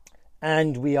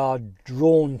 And we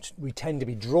tend to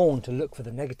be drawn to look for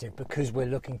the negative because we're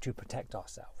looking to protect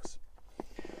ourselves.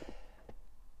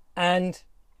 And,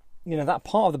 that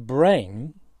part of the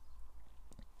brain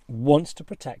wants to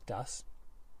protect us.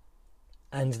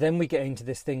 And then we get into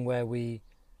this thing where we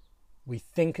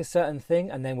think a certain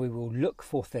thing, and then we will look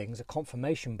for things, a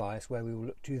confirmation bias, where we will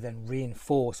look to then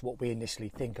reinforce what we initially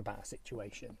think about a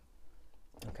situation.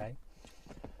 Okay?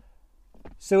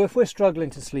 So if we're struggling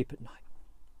to sleep at night,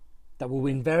 that will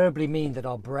invariably mean that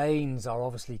our brains are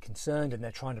obviously concerned and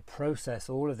they're trying to process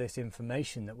all of this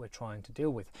information that we're trying to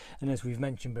deal with. And as we've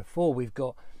mentioned before, we've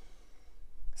got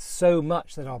so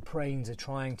much that our brains are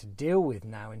trying to deal with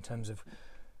now in terms of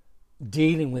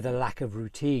dealing with a lack of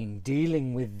routine,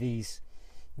 dealing with this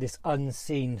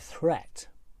unseen threat,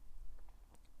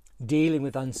 dealing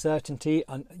with uncertainty,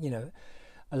 a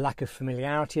lack of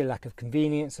familiarity, a lack of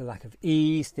convenience, a lack of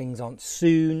ease. Things aren't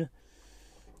soon.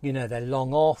 They're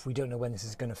long off. We don't know when this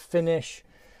is going to finish.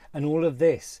 And all of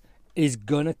this is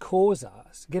going to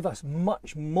give us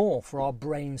much more for our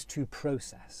brains to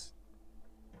process.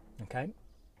 Okay?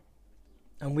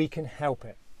 And we can help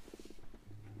it.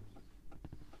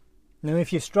 Now,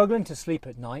 if you're struggling to sleep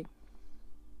at night,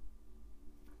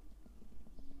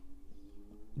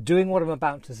 doing what I'm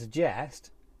about to suggest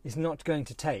is not going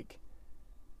to take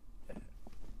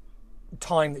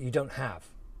time that you don't have,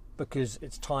 because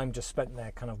it's time just spent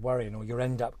there kind of worrying, or you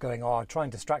end up going, I'll try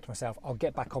and distract myself, I'll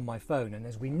get back on my phone. And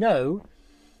as we know,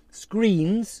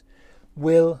 screens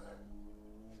will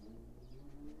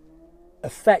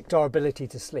affect our ability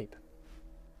to sleep.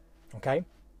 Okay?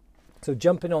 So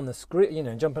jumping on the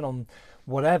screen, jumping on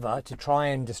whatever to try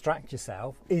and distract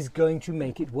yourself is going to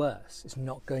make it worse. It's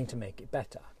not going to make it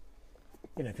better.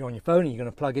 If you're on your phone and you're going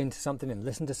to plug into something and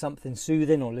listen to something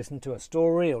soothing, or listen to a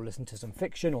story, or listen to some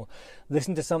fiction, or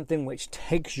listen to something which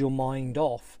takes your mind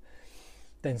off,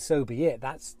 then so be it.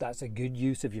 That's a good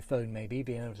use of your phone, maybe,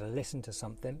 being able to listen to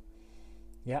something.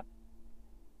 Yeah.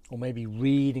 Or maybe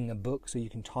reading a book so you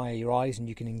can tire your eyes and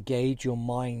you can engage your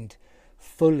mind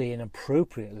fully and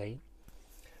appropriately.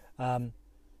 Then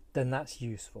that's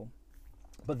useful.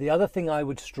 But the other thing I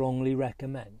would strongly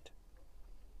recommend,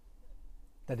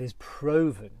 that is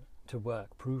proven to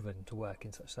work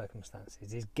in such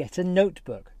circumstances, is get a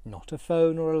notebook, not a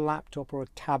phone or a laptop or a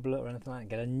tablet or anything like that.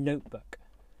 Get a notebook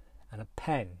and a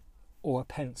pen or a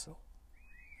pencil.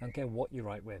 I don't care what you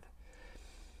write with.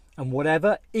 And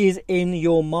whatever is in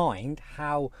your mind,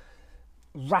 how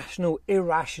rational,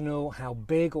 irrational, how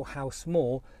big or how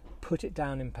small, put it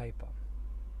down in paper.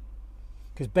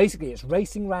 Because basically it's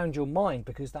racing around your mind,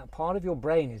 because that part of your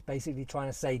brain is basically trying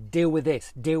to say, deal with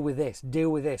this, deal with this, deal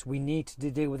with this. We need to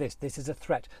deal with this. This is a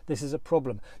threat. This is a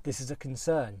problem. This is a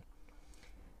concern.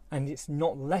 And it's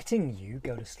not letting you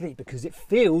go to sleep because it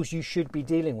feels you should be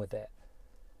dealing with it.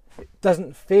 It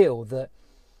doesn't feel that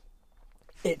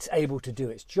it's able to do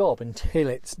its job until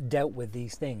it's dealt with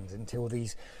these things, until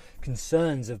these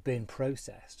concerns have been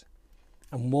processed.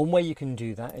 And one way you can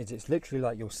do that is it's literally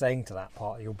like you're saying to that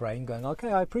part of your brain, going,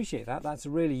 okay, I appreciate that. That's a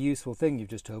really useful thing you've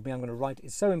just told me. I'm going to write it.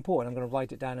 It's so important. I'm going to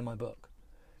write it down in my book.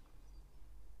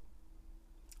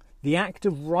 The act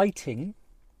of writing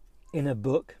in a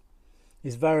book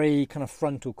is very kind of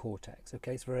frontal cortex.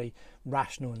 Okay, it's very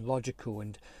rational and logical,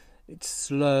 and it's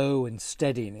slow and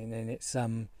steady, and it's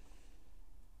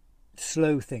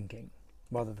slow thinking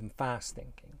rather than fast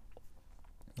thinking.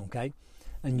 Okay.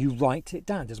 And you write it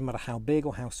down. It doesn't matter how big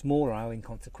or how small or how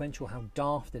inconsequential, how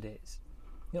daft it is.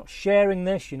 You're not sharing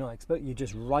this, you're not expert, you're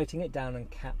just writing it down and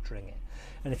capturing it.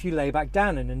 And if you lay back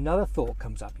down and another thought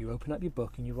comes up, you open up your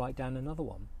book and you write down another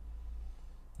one.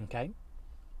 Okay?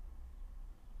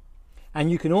 And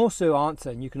you can also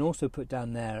answer, and you can also put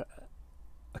down there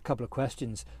a couple of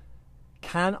questions.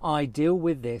 Can I deal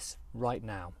with this right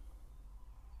now?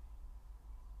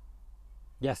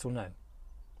 Yes or no?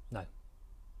 No.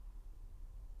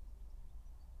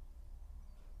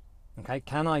 Okay,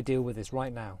 can I deal with this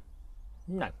right now?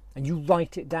 No. And you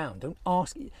write it down. Don't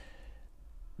ask.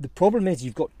 The problem is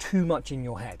you've got too much in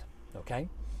your head, okay?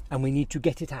 And we need to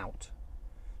get it out.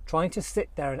 Trying to sit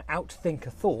there and outthink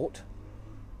a thought,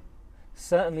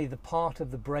 certainly the part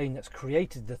of the brain that's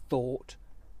created the thought,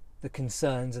 the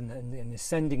concerns and is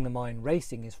sending the mind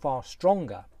racing is far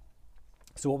stronger.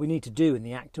 So what we need to do in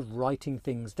the act of writing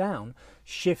things down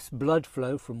shifts blood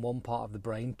flow from one part of the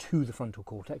brain to the frontal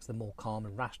cortex, the more calm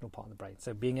and rational part of the brain.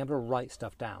 So being able to write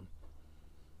stuff down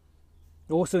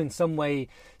also in some way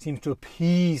seems to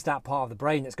appease that part of the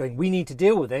brain that's going, we need to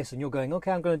deal with this, and you're going,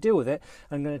 okay, I'm going to deal with it.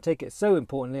 I'm going to take it so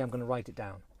importantly, I'm going to write it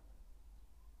down.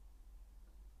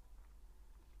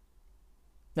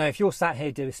 Now, if you're sat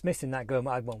here dismissing that, going,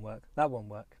 that won't work, that won't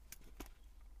work.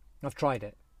 I've tried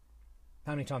it.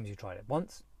 How many times have you tried it?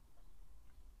 Once?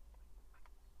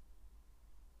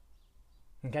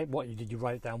 Okay, what, did you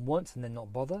write it down once and then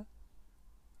not bother?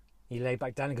 You lay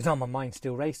back down and goes, oh, my mind's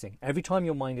still racing. Every time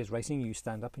your mind is racing, you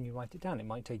stand up and you write it down. It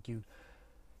might take you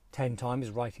 10 times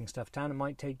writing stuff down. It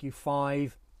might take you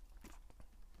 5,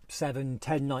 7,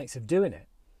 10 nights of doing it.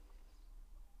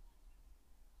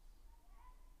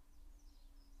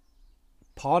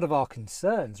 Part of our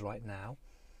concerns right now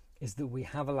is that we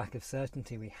have a lack of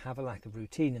certainty, we have a lack of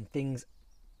routine, and things,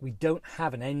 we don't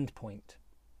have an end point.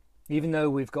 Even though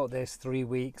we've got this 3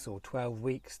 weeks or 12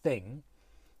 weeks thing,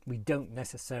 we don't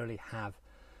necessarily have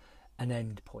an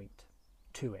end point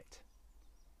to it.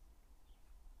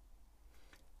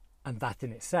 And that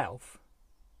in itself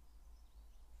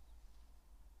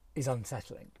is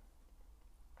unsettling.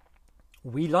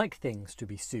 We like things to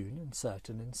be soon and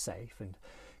certain and safe and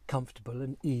comfortable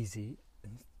and easy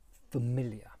and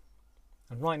familiar.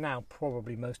 And right now,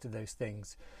 probably most of those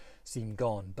things seem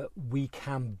gone, but we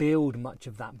can build much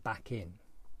of that back in.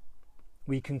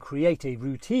 We can create a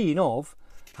routine of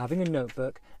having a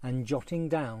notebook and jotting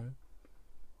down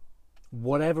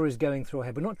whatever is going through our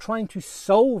head. We're not trying to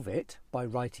solve it by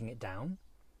writing it down.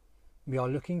 We are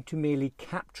looking to merely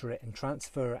capture it and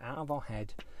transfer it out of our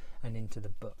head and into the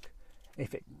book.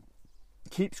 If it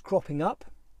keeps cropping up,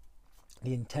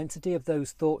 the intensity of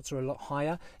those thoughts are a lot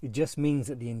higher. It just means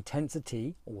that the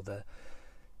intensity or the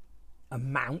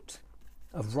amount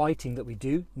of writing that we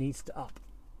do needs to up.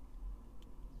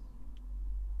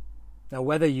 Now,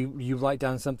 whether you write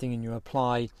down something and you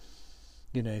apply,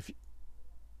 if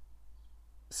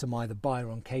some either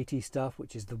Byron Katie stuff,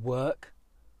 which is the work,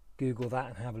 Google that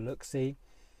and have a look, see.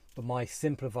 But my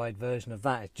simplified version of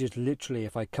that is just literally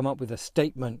if I come up with a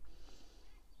statement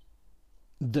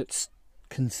that's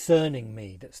concerning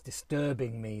me, that's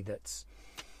disturbing me, that's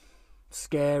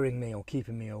scaring me or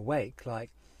keeping me awake, like,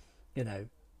 I'm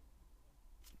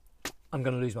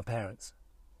going to lose my parents.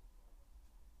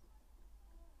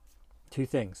 2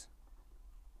 things.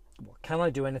 Can I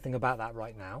do anything about that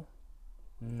right now?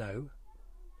 No.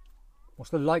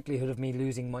 What's the likelihood of me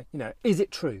losing my, is it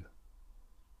true?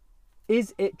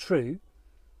 Is it true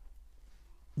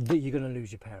that you're going to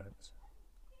lose your parents?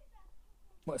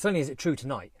 Well, certainly is it true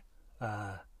tonight?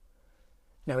 Now,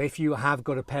 if you have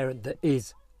got a parent that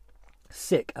is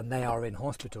sick and they are in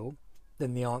hospital,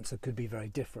 then the answer could be very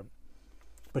different.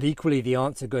 But equally, the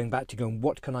answer going back to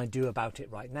what can I do about it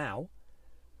right now?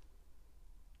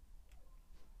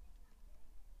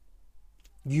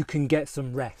 You can get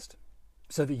some rest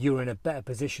so that you're in a better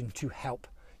position to help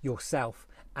yourself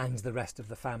and the rest of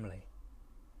the family.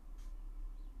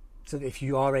 So that if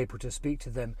you are able to speak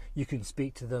to them, you can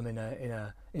speak to them in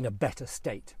a better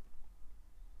state.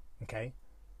 Okay?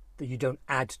 That you don't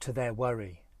add to their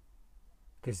worry,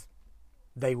 because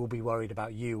they will be worried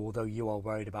about you, although you are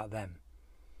worried about them.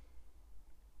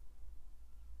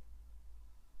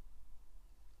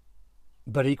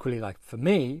 But equally, like for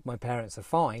me, my parents are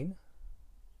fine.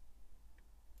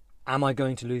 Am I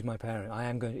going to lose my parent? I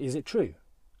am going. Is it true?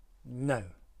 No.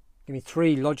 Give me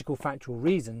 3 logical, factual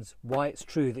reasons why it's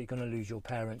true that you're going to lose your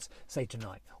parents, say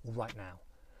tonight or right now.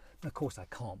 And of course I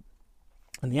can't.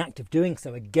 And the act of doing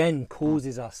so again calls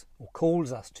us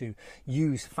to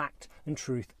use fact and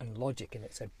truth and logic. And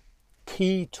it's a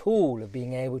key tool of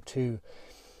being able to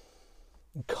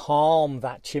calm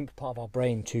that chimp part of our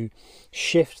brain, to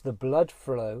shift the blood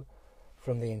flow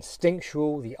from the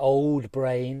instinctual, the old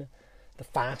brain, the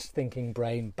fast thinking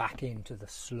brain, back into the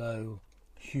slow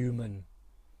human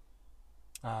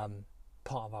part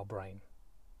of our brain,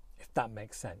 if that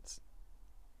makes sense.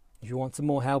 If you want some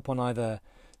more help on either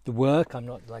the work, I'm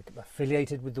not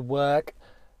affiliated with the work,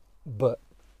 but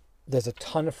there's a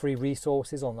ton of free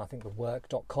resources on, I think,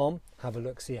 thework.com. Have a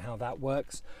look, see how that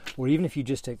works. Or even if you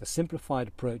just take the simplified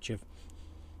approach of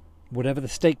whatever the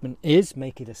statement is,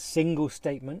 make it a single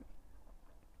statement.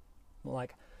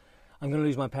 Like, I'm going to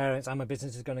lose my parents, and my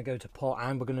business is going to go to pot,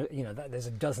 and we're going to, there's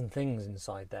a dozen things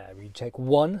inside there. You take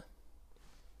one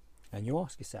and you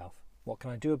ask yourself, what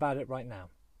can I do about it right now?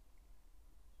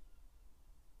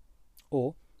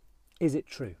 Or is it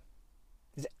true?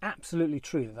 Is it absolutely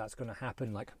true that that's going to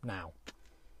happen like now?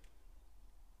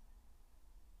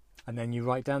 And then you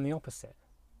write down the opposite.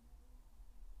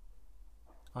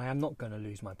 I am not going to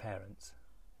lose my parents.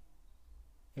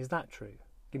 Is that true?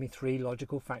 Give me 3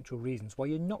 logical, factual reasons why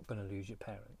you're not going to lose your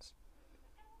parents.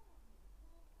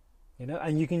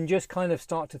 And you can just kind of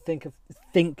start to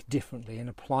think differently and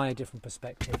apply a different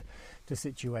perspective to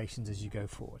situations as you go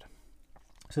forward.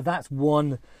 So that's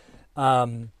one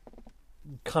kind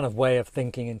of way of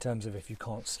thinking in terms of if you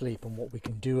can't sleep, and what we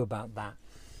can do about that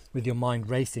with your mind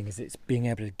racing is it's being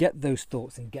able to get those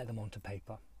thoughts and get them onto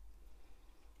paper.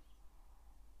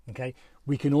 Okay,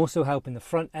 we can also help in the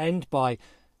front end by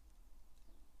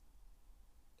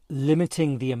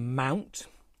limiting the amount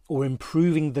or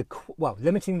improving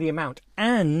limiting the amount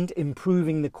and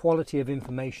improving the quality of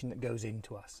information that goes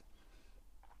into us.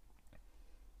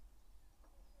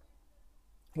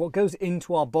 What goes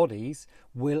into our bodies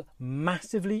will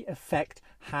massively affect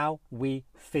how we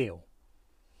feel.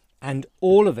 And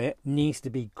all of it needs to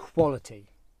be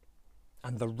quality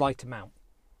and the right amount.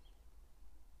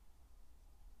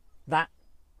 That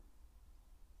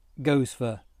goes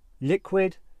for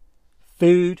liquid,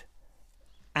 food,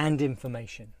 and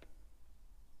information.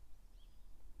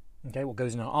 Okay, what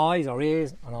goes in our eyes, our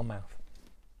ears, and our mouth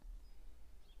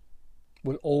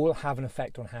will all have an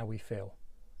effect on how we feel.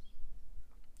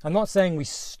 I'm not saying we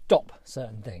stop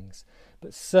certain things,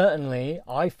 but certainly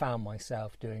I found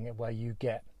myself doing it where you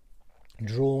get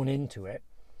drawn into it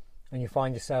and you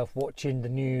find yourself watching the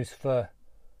news for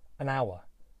an hour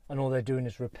and all they're doing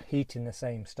is repeating the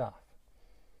same stuff.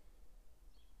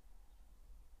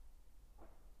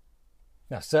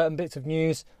 Now, certain bits of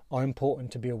news are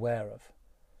important to be aware of.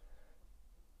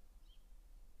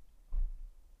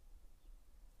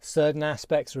 Certain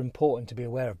aspects are important to be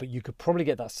aware of, but you could probably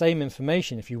get that same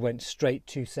information if you went straight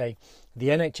to, say, the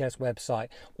NHS website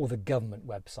or the government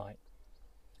website,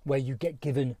 where you get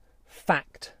given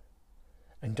fact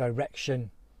and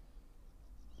direction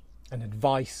and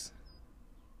advice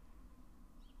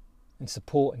and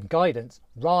support and guidance,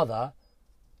 rather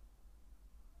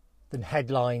than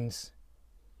headlines,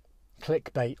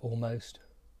 clickbait almost,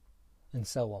 and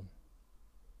so on.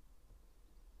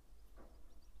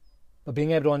 But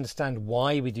being able to understand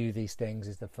why we do these things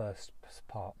is the first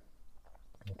part.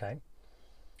 Okay.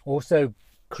 Also,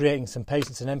 creating some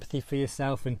patience and empathy for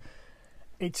yourself, and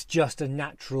it's just a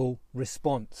natural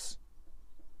response.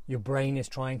 Your brain is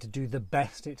trying to do the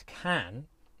best it can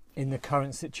in the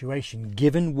current situation,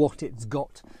 given what it's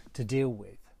got to deal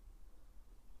with.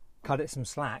 Cut it some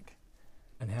slack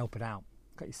and help it out.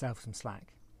 Cut yourself some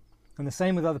slack. And the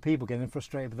same with other people, getting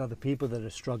frustrated with other people that are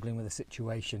struggling with a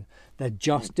situation. They're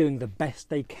just doing the best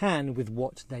they can with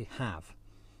what they have.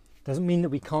 Doesn't mean that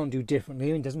we can't do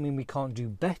differently, and doesn't mean we can't do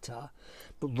better.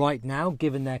 But right now,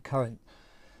 given their current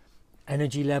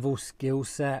energy level, skill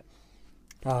set,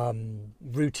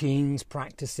 routines,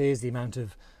 practices, the amount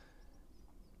of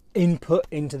input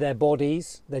into their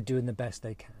bodies, they're doing the best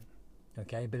they can.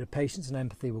 Okay, a bit of patience and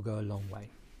empathy will go a long way.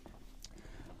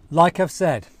 Like I've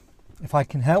said, if I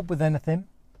can help with anything,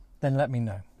 then let me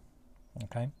know.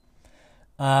 Okay.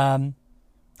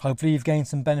 Hopefully you've gained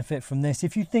some benefit from this.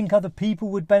 If you think other people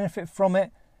would benefit from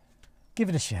it, give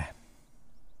it a share.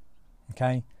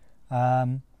 Okay.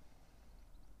 My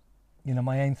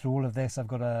aim through all of this, I've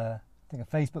got a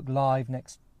Facebook Live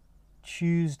next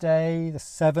Tuesday, the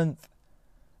 7th.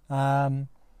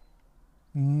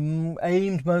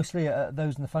 Aimed mostly at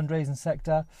those in the fundraising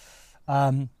sector.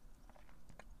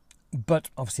 But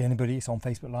obviously it's on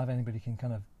Facebook Live, anybody can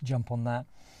kind of jump on that.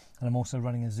 And I'm also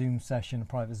running a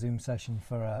private Zoom session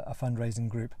for a fundraising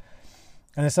group.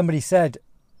 And as somebody said,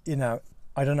 I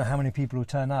don't know how many people will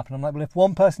turn up. And I'm like, well, if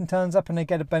one person turns up and they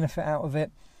get a benefit out of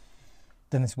it,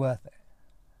 then it's worth it.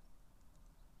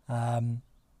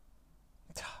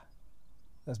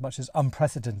 As much as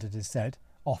unprecedented is said,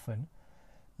 often,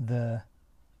 the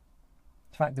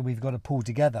fact that we've got to pull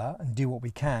together and do what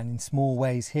we can in small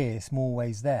ways here, small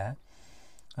ways there,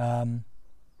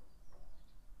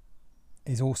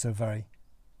 is also very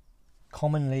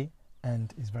commonly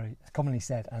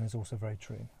said, and is also very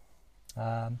true.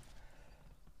 Like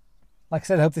I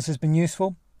said, I hope this has been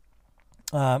useful.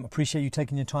 Appreciate you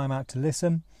taking your time out to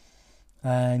listen,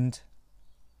 and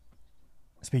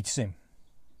speak to you soon.